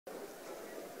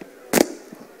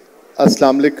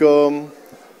Assalamu alaikum.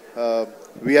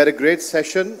 We had a great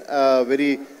session,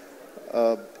 very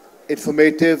uh,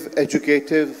 informative,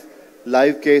 educative,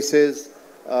 live cases.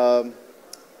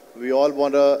 We all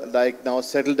want to now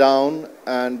settle down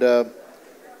and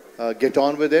get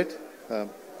on with it.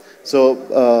 So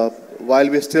while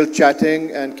we're still chatting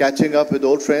and catching up with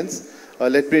old friends,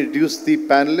 let me introduce the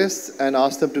panelists and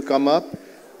ask them to come up.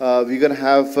 We're going to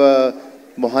have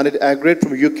Mohamed Agrid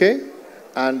from UK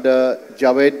and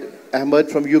Javed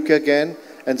Ahmed from UK again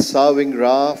and Sa Wing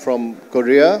Ra from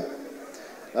Korea.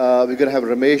 We're going to have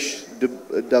Ramesh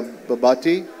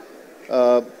Babati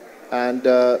and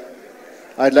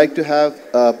I'd like to have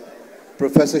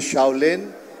Professor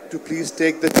Shaolin to please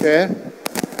take the chair.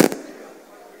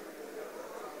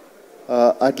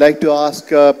 I'd like to ask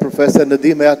Professor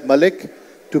Nadeem Hayat Malik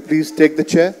to please take the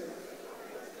chair.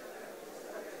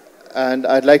 And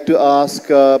I'd like to ask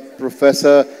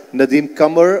Professor Nadeem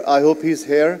Kamar. I hope he's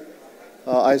here.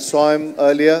 I saw him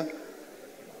earlier.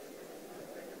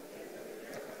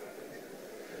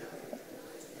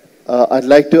 I'd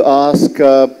like to ask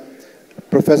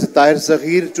Professor Tahir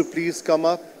Saghir to please come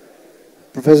up.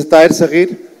 Professor Tahir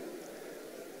Saghir.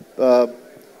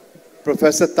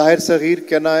 Professor Tahir Saghir,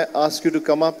 can I ask you to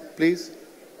come up, please?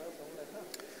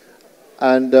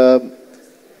 And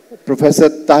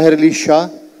Professor Tahir Ali Shah.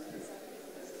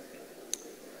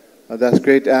 That's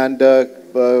great. And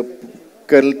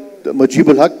Colonel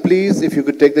Mujibul Haq, please, if you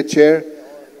could take the chair.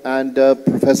 And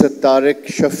Professor Tariq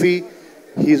Shafi.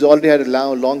 He's already had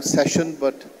a long session,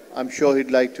 but I'm sure he'd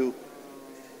like to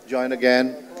join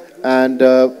again. And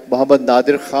Muhammad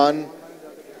Nadir Khan,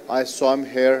 I saw him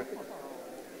here.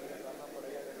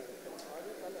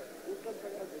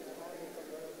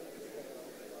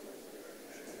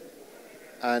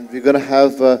 And we're going to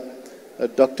have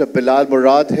Dr. Bilal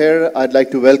Murad here. I'd like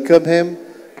to welcome him.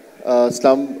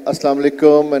 Assalamu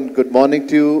alaikum and good morning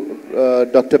to you,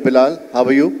 Dr. Bilal. How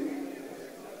are you?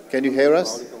 Can you hear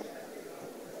us?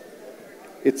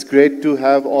 It's great to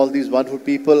have all these wonderful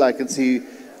people. I can see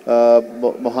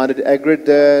Mohamed Agrid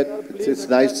there. It's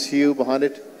nice to see you,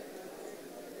 Mohamed.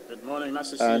 Good morning.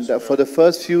 Nice to see you. And for the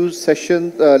first few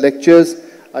lectures,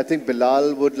 I think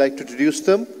Bilal would like to introduce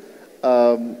them.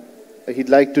 He'd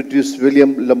like to introduce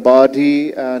William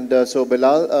Lambardi. And so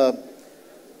Bilal,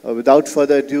 without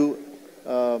further ado,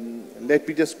 let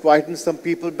me just quieten some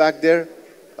people back there.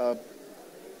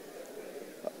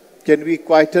 Can we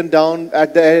quieten down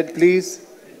at the end, please?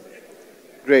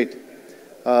 Great.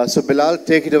 So Bilal,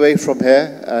 take it away from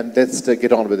here and let's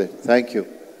get on with it. Thank you.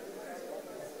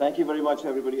 Thank you very much,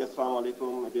 everybody. Assalamu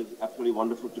alaikum. It is absolutely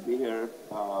wonderful to be here.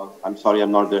 I'm sorry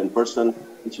I'm not there in person.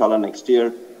 Inshallah, next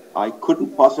year. I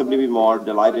couldn't possibly be more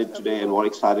delighted today and more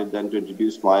excited than to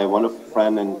introduce my wonderful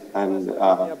friend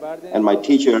and my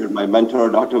teacher, my mentor,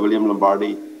 Dr. William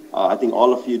Lambardi. I think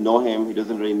all of you know him. He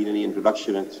doesn't really need any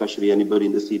introduction, especially anybody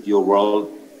in the CTO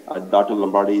world. Dr.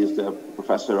 Lambardi is the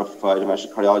professor of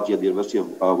international cardiology at the University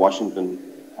of Washington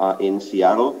in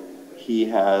Seattle. He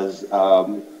has,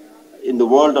 in the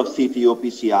world of CTO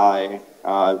PCI,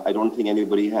 I don't think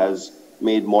anybody has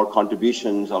made more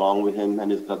contributions along with him and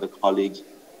his other colleagues.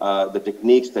 The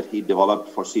techniques that he developed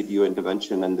for CTO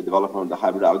intervention and the development of the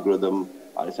hybrid algorithm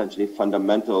are essentially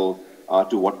fundamental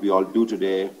to what we all do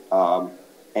today. I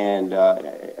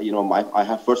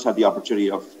first had the opportunity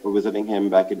of visiting him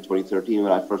back in 2013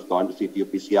 when I first got into CTO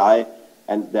PCI,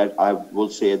 and that I will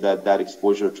say that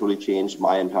exposure truly changed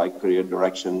my entire career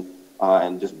direction.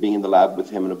 And just being in the lab with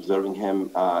him and observing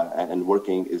him and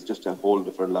working is just a whole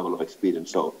different level of experience.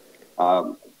 So,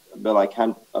 Bill, I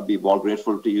can't be more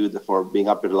grateful to you for being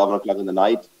up at 11 o'clock in the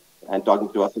night and talking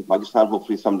to us in Pakistan.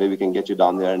 Hopefully someday we can get you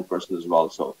down there in person as well.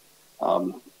 So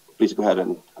please go ahead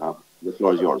and the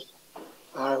floor is yours.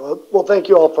 All right. Well, thank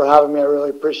you all for having me. I really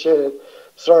appreciate it.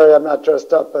 Sorry I'm not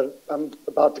dressed up, but I'm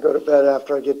about to go to bed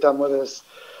after I get done with this.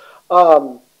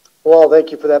 Well,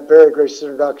 thank you for that very gracious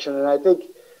introduction. And I think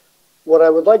what I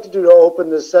would like to do to open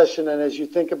this session, and as you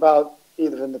think about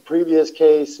either in the previous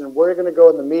case and where you're going to go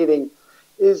in the meeting,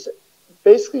 is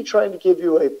basically trying to give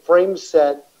you a frame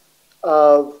set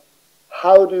of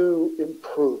how to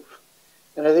improve.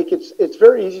 And I think it's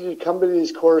very easy to come to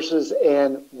these courses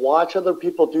and watch other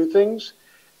people do things,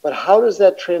 but how does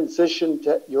that transition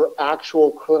to your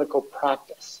actual clinical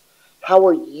practice? How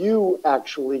are you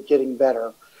actually getting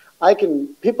better?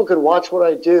 People can watch what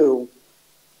I do,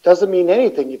 doesn't mean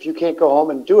anything if you can't go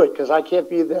home and do it because I can't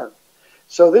be there.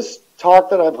 So this talk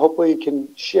that I hopefully can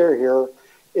share here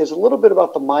is a little bit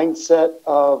about the mindset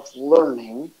of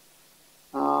learning.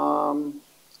 I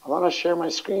want to share my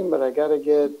screen, but I got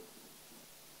to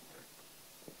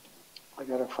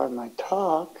find my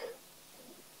talk.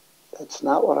 That's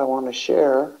not what I want to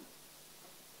share.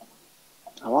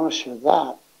 I want to share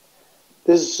that.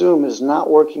 This Zoom is not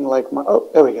working like my, oh,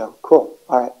 there we go. Cool.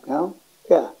 All right. Now,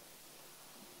 yeah.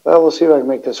 Well, we'll see if I can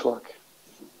make this work.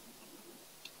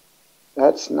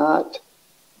 That's not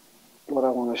what I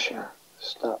want to share.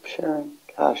 Stop sharing.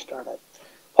 Gosh darn it.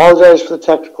 Apologize for the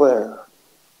technical error.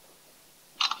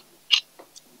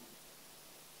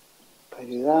 If I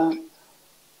do that.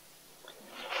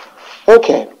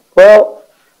 Okay. Well,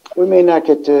 we may not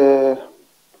get to,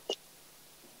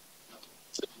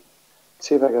 let's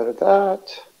see if I go to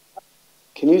that.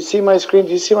 Can you see my screen?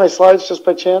 Do you see my slides just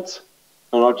by chance?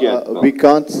 No, not yet. No. We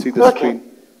can't see the screen.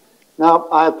 No,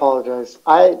 I apologize.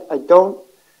 I don't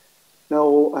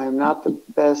know. I'm not the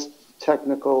best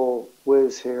technical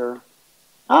whiz here.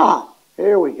 Ah,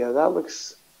 here we go. That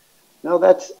looks, no,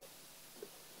 that's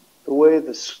the way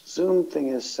the Zoom thing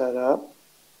is set up.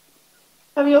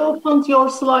 Have you opened your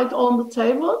slide on the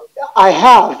table? I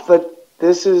have, but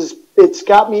this is, it's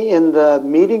got me in the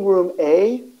meeting room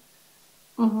A.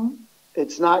 Mm-hmm.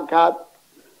 It's not got,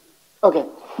 okay,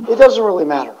 it doesn't really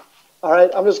matter. All right,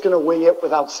 I'm just going to wing it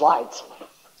without slides.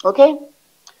 Okay,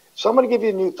 so I'm going to give you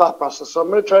a new thought process. So I'm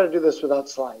going to try to do this without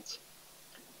slides.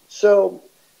 So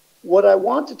what I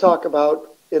want to talk about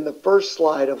in the first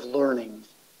slide of learning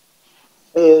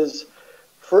is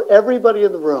for everybody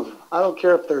in the room, I don't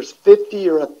care if there's 50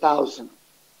 or 1,000,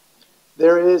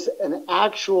 there is an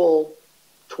actual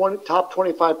top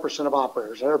 25% of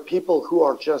operators. There are people who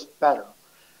are just better.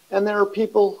 And there are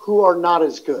people who are not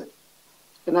as good.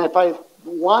 And if I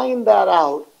line that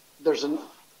out, there's an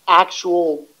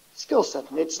actual skill set.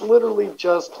 And it's literally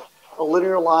just a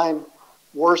linear line,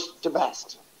 worst to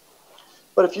best.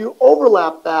 But if you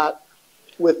overlap that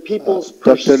with people's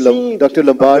perceived Dr.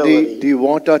 Lambardi, ability, do you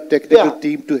want our technical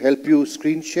team to help you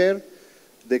screen share?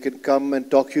 They can come and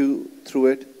talk you through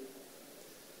it.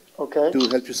 Okay. To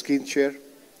help you screen share.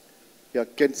 Yeah,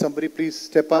 can somebody please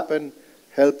step up and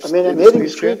help? I mean, I'm hitting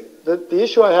screen. The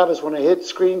issue I have is when I hit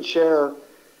screen share,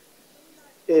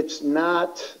 it's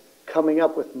not coming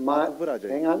up with my,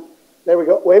 hang on. There we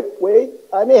go. Wait.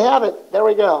 I may have it. There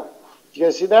we go. You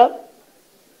guys see that?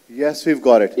 Yes, we've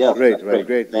got it. Yeah, great.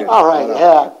 All right,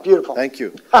 yeah, beautiful. Thank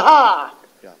you. Ha-ha!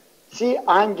 Yeah. See,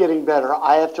 I'm getting better.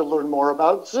 I have to learn more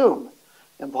about Zoom.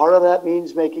 And part of that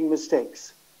means making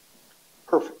mistakes.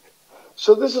 Perfect.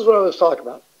 So this is what I was talking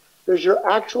about. There's your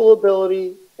actual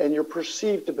ability and your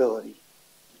perceived ability.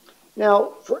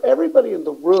 Now, for everybody in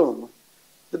the room,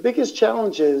 the biggest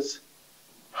challenge is,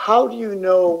 how do you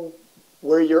know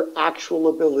where your actual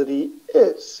ability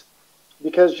is?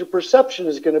 Because your perception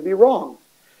is going to be wrong.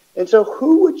 And so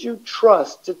who would you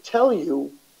trust to tell you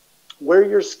where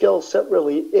your skill set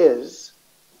really is?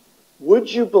 Would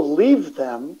you believe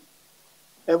them?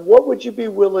 And what would you be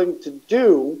willing to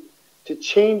do to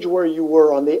change where you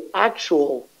were on the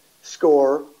actual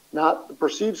score, not the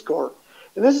perceived score?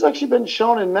 And this has actually been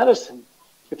shown in medicine.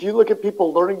 If you look at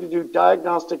people learning to do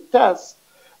diagnostic tests,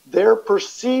 their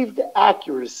perceived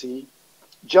accuracy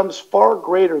jumps far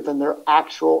greater than their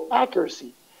actual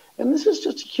accuracy. And this is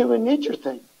just a human nature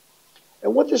thing.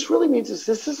 And what this really means is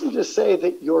this isn't to say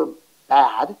that you're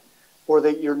bad or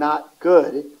that you're not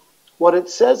good. What it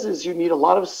says is you need a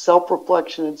lot of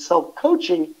self-reflection and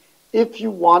self-coaching if you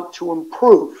want to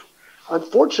improve.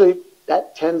 Unfortunately,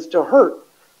 that tends to hurt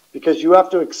because you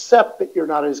have to accept that you're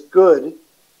not as good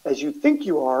as you think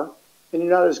you are, and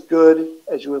you're not as good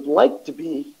as you would like to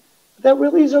be. But that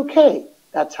really is okay.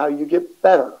 That's how you get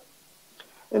better.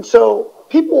 And so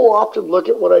people will often look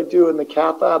at what I do in the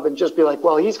cath lab and just be like,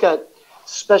 well, he's got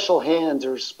special hands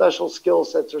or special skill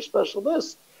sets or special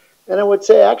this. And I would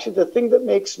say, actually, the thing that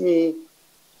makes me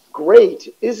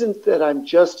great isn't that I'm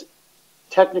just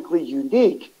technically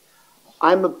unique.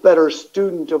 I'm a better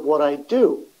student of what I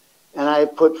do. And I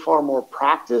put far more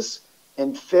practice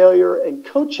and failure and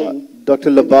coaching. Dr.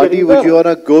 Lambardi, would you want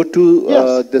to go to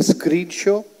Yes. the screen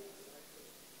show,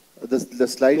 the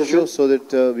slideshow, so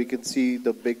that we can see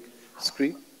the big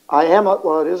screen? I am,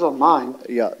 well, it is on mine.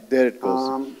 Yeah, there it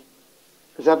goes.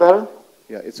 Is that better?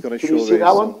 Yeah, it's going to Can show you see very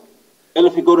that soon. one? And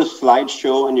if you go to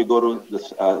slideshow and you go to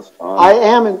this, I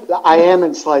am in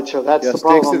slideshow. That's Yes, the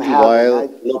problem takes a I'm little while.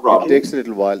 having. No problem. It takes a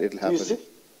little while. It'll Do you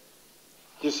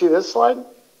happen. see this slide?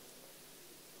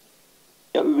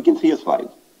 yeah, we can see a slide.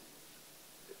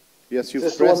 Yes, Is you've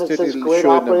this the one pressed that it. says It'll great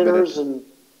show in a operators minute. and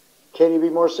can you be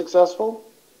more successful?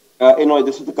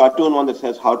 This is the cartoon one that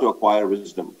says how to acquire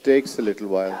wisdom. Takes a little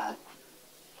while.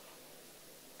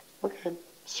 Okay.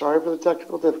 Sorry for the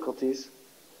technical difficulties.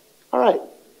 All right.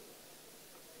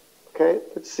 Okay,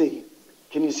 let's see.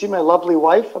 Can you see my lovely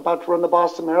wife about to run the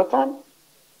Boston Marathon?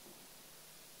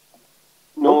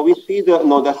 No, we see the,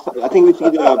 no, that's, I think we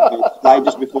see the slide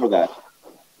just before that.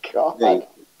 God. Right.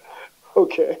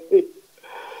 Okay.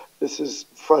 This is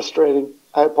frustrating.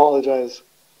 I apologize.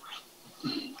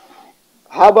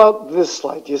 How about this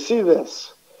slide? Do you see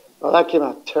this? Oh, that came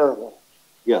out terrible.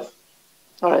 Yes.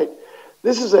 All right.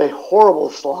 This is a horrible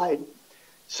slide.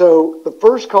 So the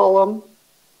first column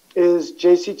is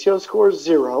JCTO score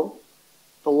 0.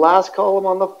 The last column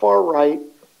on the far right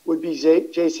would be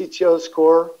JCTO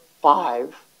score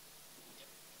 5.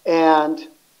 And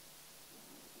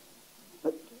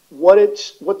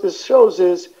what this shows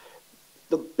is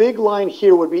the big line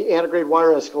here would be antegrade wire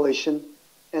escalation,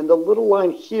 and the little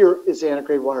line here is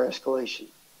antegrade wire escalation.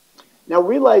 Now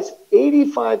realize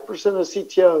 85% of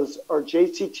CTOs are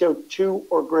JCTO 2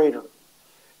 or greater.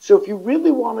 So if you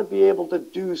really want to be able to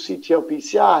do CTO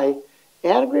PCI,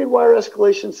 antegrade wire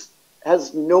escalation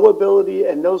has no ability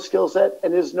and no skill set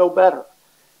and is no better.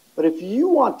 But if you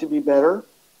want to be better,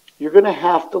 you're going to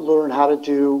have to learn how to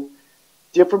do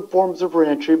different forms of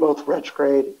reentry, both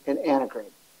retrograde and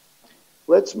antegrade.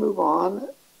 Let's move on.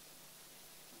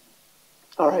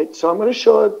 All right, so I'm going to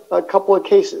show a couple of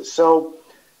cases. So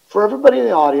for everybody in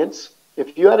the audience,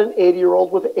 if you had an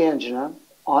 80-year-old with angina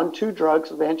on 2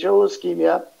 drugs with angial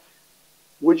ischemia,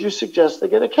 would you suggest they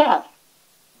get a cath?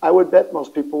 I would bet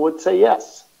most people would say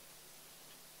yes.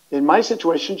 In my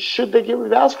situation, should they get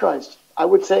revascularized? I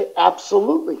would say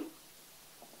absolutely.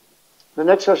 The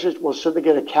next question is, well, should they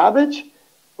get a cabbage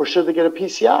or should they get a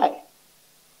PCI?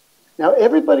 Now,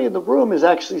 everybody in the room is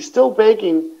actually still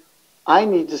begging, I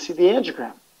need to see the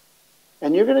angiogram.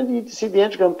 And you're going to need to see the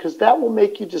angiogram because that will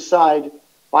make you decide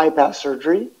bypass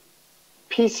surgery,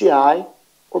 PCI,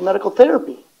 or medical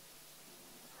therapy.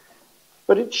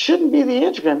 But it shouldn't be the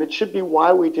angiogram. It should be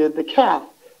why we did the cath.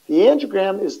 The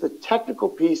angiogram is the technical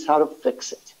piece, how to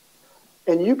fix it.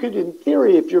 And you could, in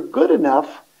theory, if you're good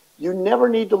enough, you never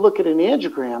need to look at an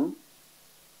angiogram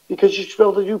because you should be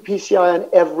able to do PCI on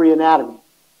every anatomy.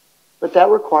 But that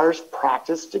requires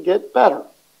practice to get better.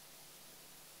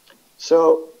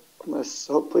 So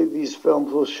hopefully these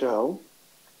films will show.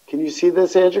 Can you see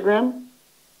this angiogram?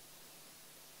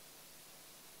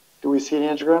 Do we see an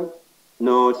angiogram?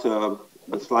 No, it's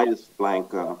the slide is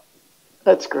blank.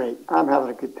 That's great. I'm having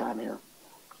a good time here.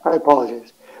 I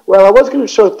apologize. Well, I was going to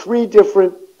show 3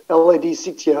 different LAD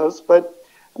CTOs, but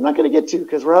I'm not going to get to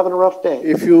because we're having a rough day.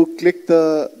 If you click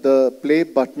the play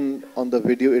button on the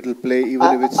video, it'll play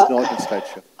even if it's not in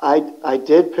slideshow. I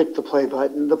did pick the play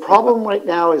button. The problem right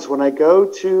now is when I go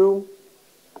to...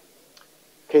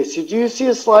 Okay, so do you see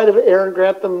a slide of Aaron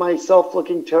Grantham, myself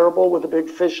looking terrible with a big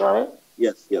fish on it?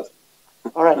 Yes, yes.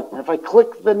 All right, and if I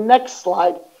click the next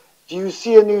slide, do you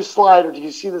see a new slide or do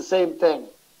you see the same thing?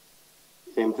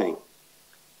 Same thing.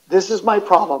 This is my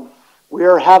problem. We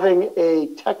are having a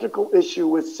technical issue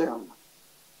with Zoom,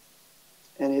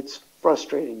 and it's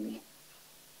frustrating me.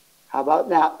 How about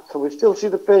now? So we still see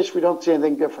the fish. We don't see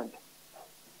anything different.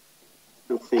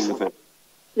 Still seeing the fish.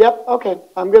 Yep, okay.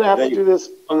 I'm going to have to do this.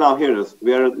 Oh, now here it is.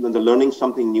 We are in the learning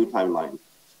something new timeline.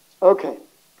 Okay.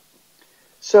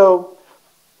 So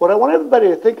what I want everybody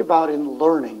to think about in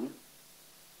learning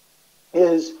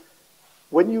is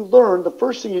when you learn, the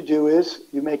first thing you do is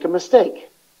you make a mistake.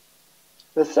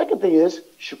 The second thing is you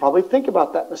should probably think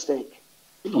about that mistake.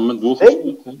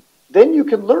 Then you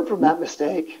can learn from that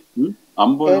mistake and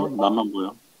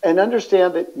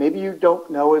understand that maybe you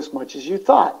don't know as much as you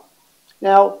thought.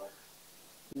 Now,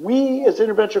 we as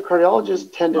interventional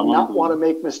cardiologists tend to not want to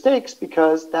make mistakes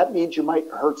because that means you might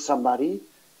hurt somebody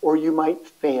or you might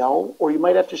fail or you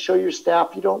might have to show your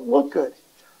staff you don't look good.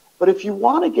 But if you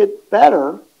want to get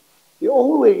better, the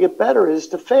only way to get better is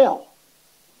to fail.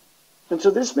 And so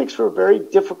this makes for a very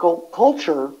difficult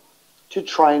culture to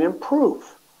try and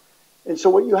improve. And so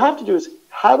what you have to do is,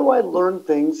 how do I learn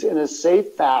things in a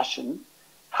safe fashion?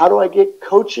 How do I get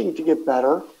coaching to get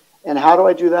better? And how do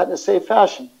I do that in a safe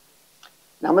fashion?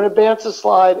 Now I'm going to advance a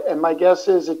slide, and my guess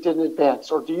is it didn't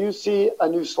advance. Or do you see a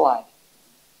new slide?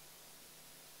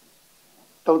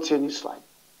 Don't see a new slide.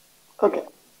 Okay.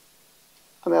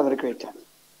 I'm having a great time.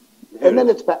 And then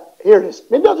it's back. Here it is.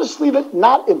 Maybe I'll just leave it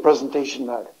not in presentation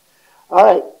mode. All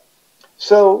right.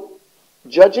 So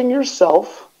judging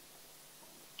yourself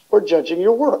or judging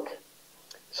your work.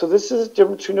 So this is the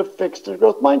difference between a fixed and a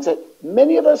growth mindset.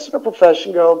 Many of us in our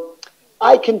profession go,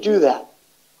 I can do that.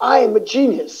 I am a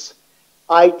genius.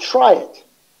 I try it.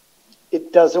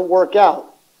 It doesn't work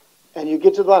out. And you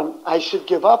get to the bottom, I should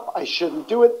give up. I shouldn't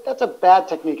do it. That's a bad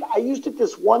technique. I used it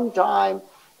this one time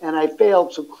and I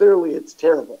failed, so clearly it's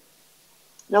terrible.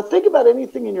 Now think about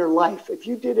anything in your life. If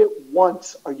you did it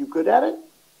once, are you good at it?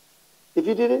 If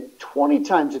you did it 20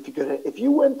 times, if you're good at it. If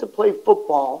you went to play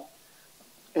football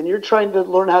and you're trying to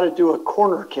learn how to do a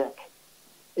corner kick,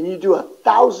 and you do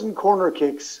 1,000 corner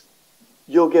kicks,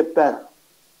 you'll get better.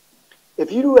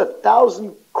 If you do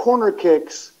 1,000 corner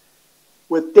kicks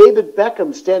with David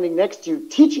Beckham standing next to you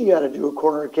teaching you how to do a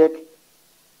corner kick,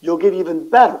 you'll get even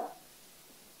better.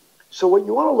 So what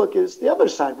you want to look at is the other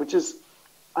side, which is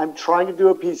I'm trying to do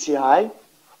a PCI.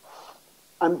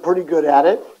 I'm pretty good at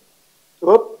it.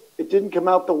 Oop, it didn't come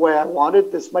out the way I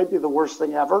wanted. This might be the worst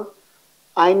thing ever.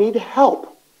 I need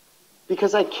help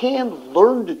because I can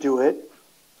learn to do it.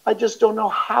 I just don't know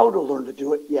how to learn to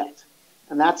do it yet.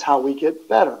 And that's how we get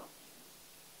better.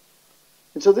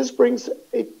 And so this brings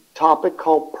a topic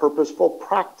called purposeful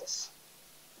practice.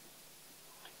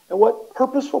 And what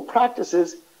purposeful practice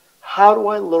is, how do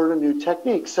I learn a new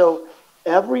technique? So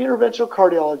every interventional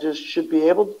cardiologist should be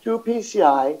able to do a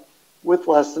PCI with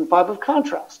less than 5 of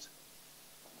contrast.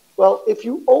 Well, if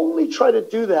you only try to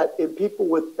do that in people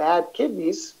with bad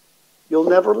kidneys, you'll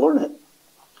never learn it.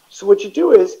 So what you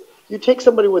do is you take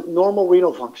somebody with normal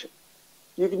renal function.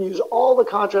 You can use all the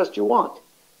contrast you want.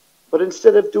 But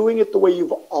instead of doing it the way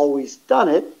you've always done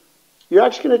it, you're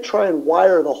actually going to try and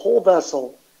wire the whole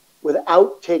vessel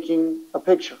without taking a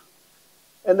picture.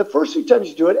 And the first few times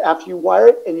you do it, after you wire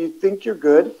it and you think you're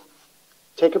good,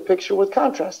 take a picture with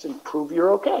contrast and prove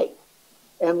you're okay.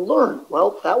 And learn,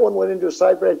 well, that one went into a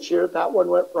side branch here, that one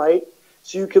went right.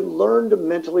 So you can learn to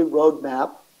mentally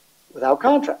roadmap without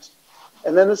contrast.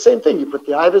 And then the same thing, you put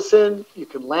the IVUS in, you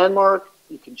can landmark,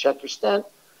 you can check your stent.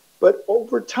 But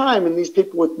over time, in these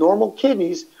people with normal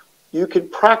kidneys, you can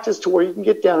practice to where you can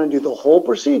get down and do the whole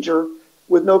procedure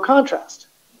with no contrast.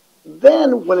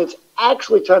 Then when it's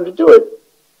actually time to do it,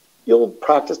 you'll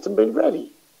practice and be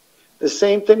ready. The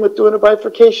same thing with doing a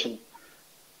bifurcation.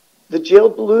 The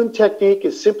jailed balloon technique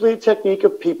is simply a technique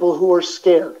of people who are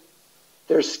scared.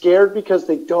 They're scared because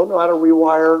they don't know how to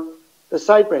rewire the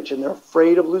side branch and they're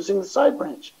afraid of losing the side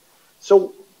branch.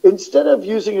 So instead of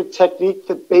using a technique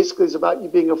that basically is about you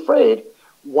being afraid,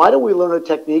 why don't we learn a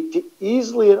technique to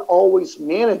easily and always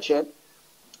manage it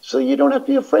so you don't have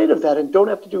to be afraid of that and don't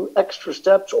have to do extra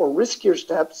steps or riskier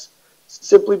steps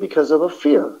simply because of a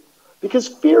fear. Because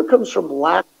fear comes from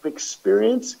lack of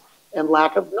experience and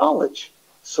lack of knowledge.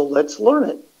 So let's learn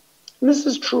it. And this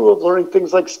is true of learning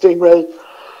things like Stingray,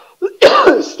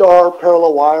 Star,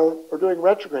 parallel wire, or doing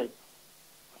retrograde.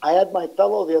 I had my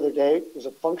fellow the other day. It was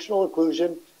a functional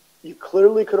occlusion. You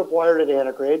clearly could have wired it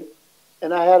antegrade.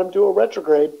 And I had him do a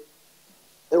retrograde.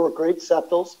 There were great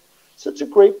septals. So it's a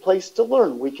great place to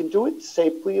learn. We can do it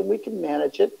safely and we can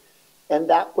manage it. And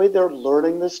that way they're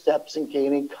learning the steps and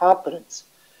gaining confidence.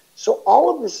 So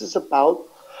all of this is about,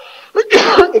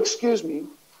 excuse me,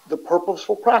 the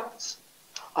purposeful practice.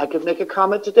 I could make a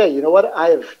comment today. You know what? I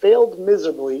have failed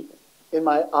miserably in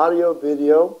my audio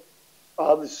video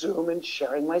of Zoom and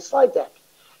sharing my slide deck.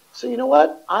 So you know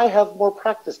what? I have more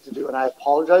practice to do, and I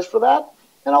apologize for that,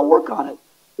 and I'll work on it.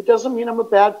 It doesn't mean I'm a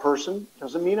bad person. It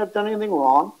doesn't mean I've done anything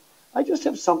wrong. I just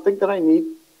have something that I need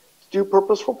to do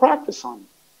purposeful practice on.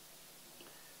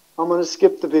 I'm going to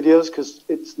skip the videos because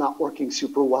it's not working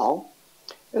super well.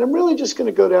 And I'm really just going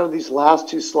to go down to these last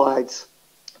 2 slides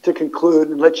to conclude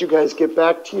and let you guys get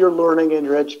back to your learning and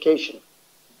your education.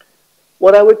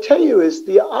 What I would tell you is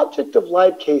the object of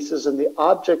live cases and the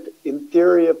object in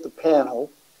theory of the panel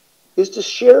is to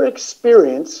share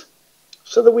experience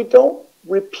so that we don't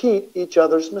repeat each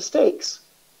other's mistakes.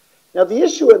 Now the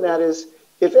issue in that is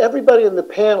if everybody in the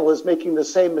panel is making the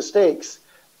same mistakes,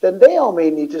 then they all may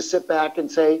need to sit back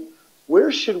and say,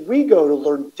 where should we go to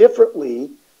learn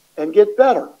differently and get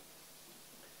better?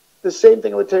 The same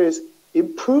thing I would tell you is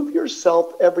improve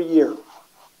yourself every year.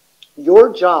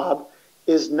 Your job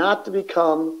is not to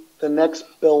become the next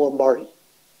Bill Lambardi.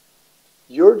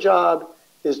 Your job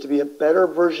is to be a better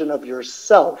version of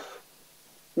yourself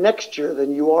next year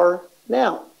than you are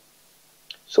now.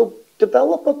 So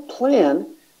develop a plan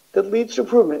that leads to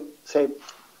improvement. Say,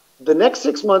 the next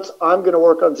 6 months, I'm going to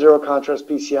work on zero contrast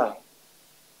PCI.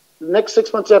 The next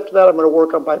 6 months after that, I'm going to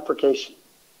work on bifurcation.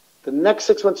 The next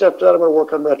 6 months after that, I'm going to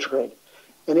work on retrograde.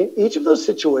 And in each of those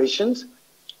situations,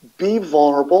 be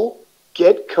vulnerable,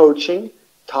 get coaching,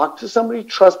 talk to somebody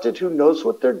trusted who knows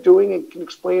what they're doing and can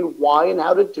explain why and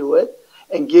how to do it,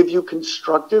 and give you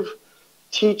constructive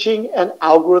teaching and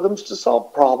algorithms to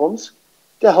solve problems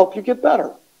to help you get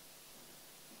better.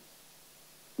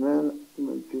 And then I'm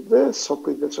going to do this.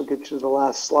 Hopefully this will get you to the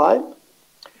last slide.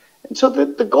 And so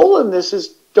the goal in this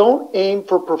is don't aim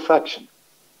for perfection.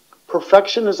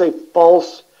 Perfection is a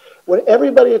false, when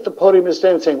everybody at the podium is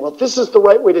standing saying, well, this is the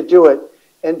right way to do it,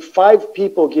 and 5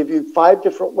 people give you 5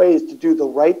 different ways to do the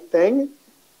right thing,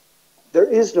 there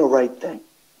is no right thing.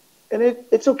 And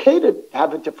it's okay to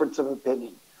have a difference of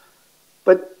opinion.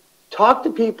 But talk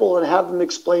to people and have them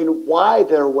explain why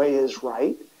their way is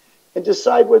right and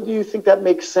decide whether you think that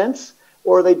makes sense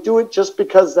or they do it just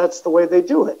because that's the way they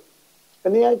do it.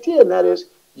 And the idea in that is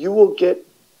you will get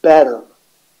better.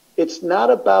 It's not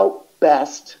about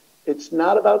best. It's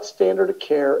not about standard of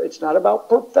care. It's not about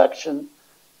perfection.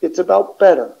 It's about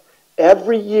better.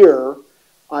 Every year,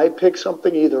 I pick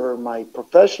something either in my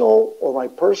professional or my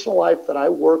personal life that I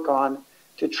work on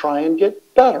to try and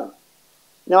get better.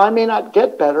 Now, I may not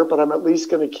get better, but I'm at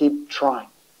least going to keep trying.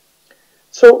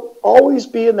 So always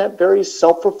be in that very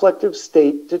self-reflective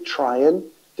state to try and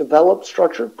develop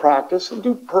structured practice and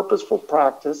do purposeful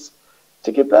practice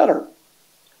to get better.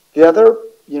 The other,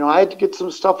 I had to get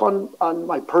some stuff on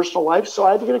my personal life, so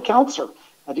I had to get a counselor.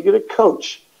 I had to get a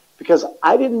coach because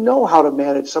I didn't know how to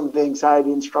manage some of the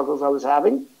anxiety and struggles I was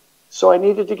having. So I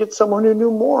needed to get someone who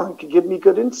knew more and could give me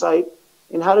good insight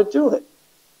in how to do it.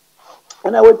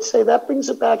 And I would say that brings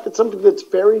it back to something that's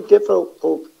very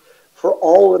difficult for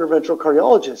all interventional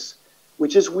cardiologists,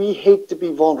 which is we hate to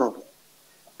be vulnerable.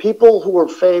 People who are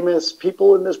famous,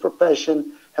 people in this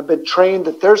profession have been trained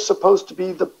that they're supposed to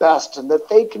be the best and that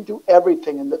they can do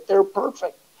everything and that they're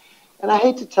perfect. And I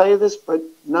hate to tell you this, but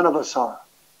none of us are.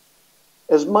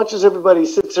 As much as everybody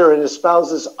sits there and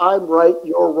espouses, I'm right,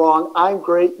 you're wrong, I'm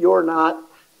great, you're not,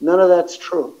 none of that's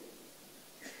true.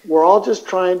 We're all just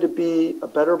trying to be a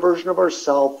better version of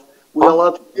ourselves. We all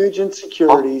have huge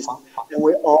insecurities, and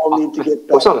we all need to get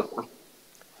better.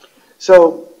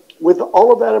 So with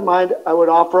all of that in mind, I would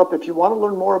offer up, if you want to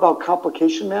learn more about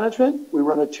complication management, we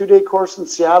run a 2-day course in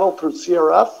Seattle through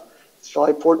CRF. It's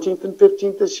July 14th and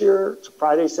 15th this year. It's a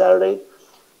Friday, Saturday.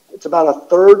 It's about a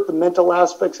third the mental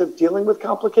aspects of dealing with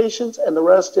complications, and the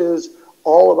rest is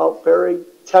all about very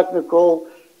technical.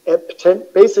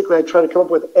 Basically, I try to come up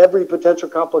with every potential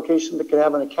complication that could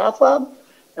have in a cath lab,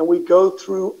 and we go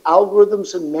through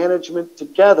algorithms and management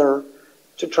together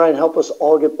to try and help us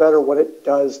all get better when it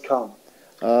does come.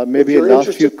 Maybe a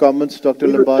last few comments, Dr.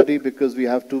 Lambardi, because we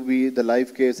have to be the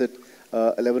live case at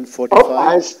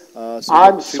 11:45. So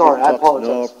I'm sorry, I apologize.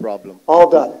 No problem. All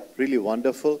done. Really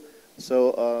wonderful.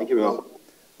 So, thank you.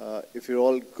 If you're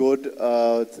all good,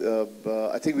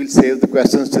 I think we'll save the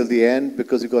questions till the end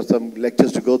because we've got some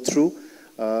lectures to go through.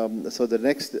 So the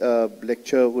next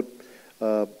lecture would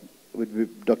be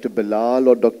Dr. Bilal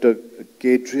or Dr.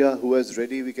 Kadria, who is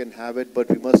ready. We can have it, but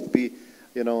we must be,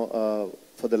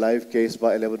 for the live case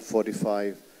by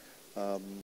 11:45.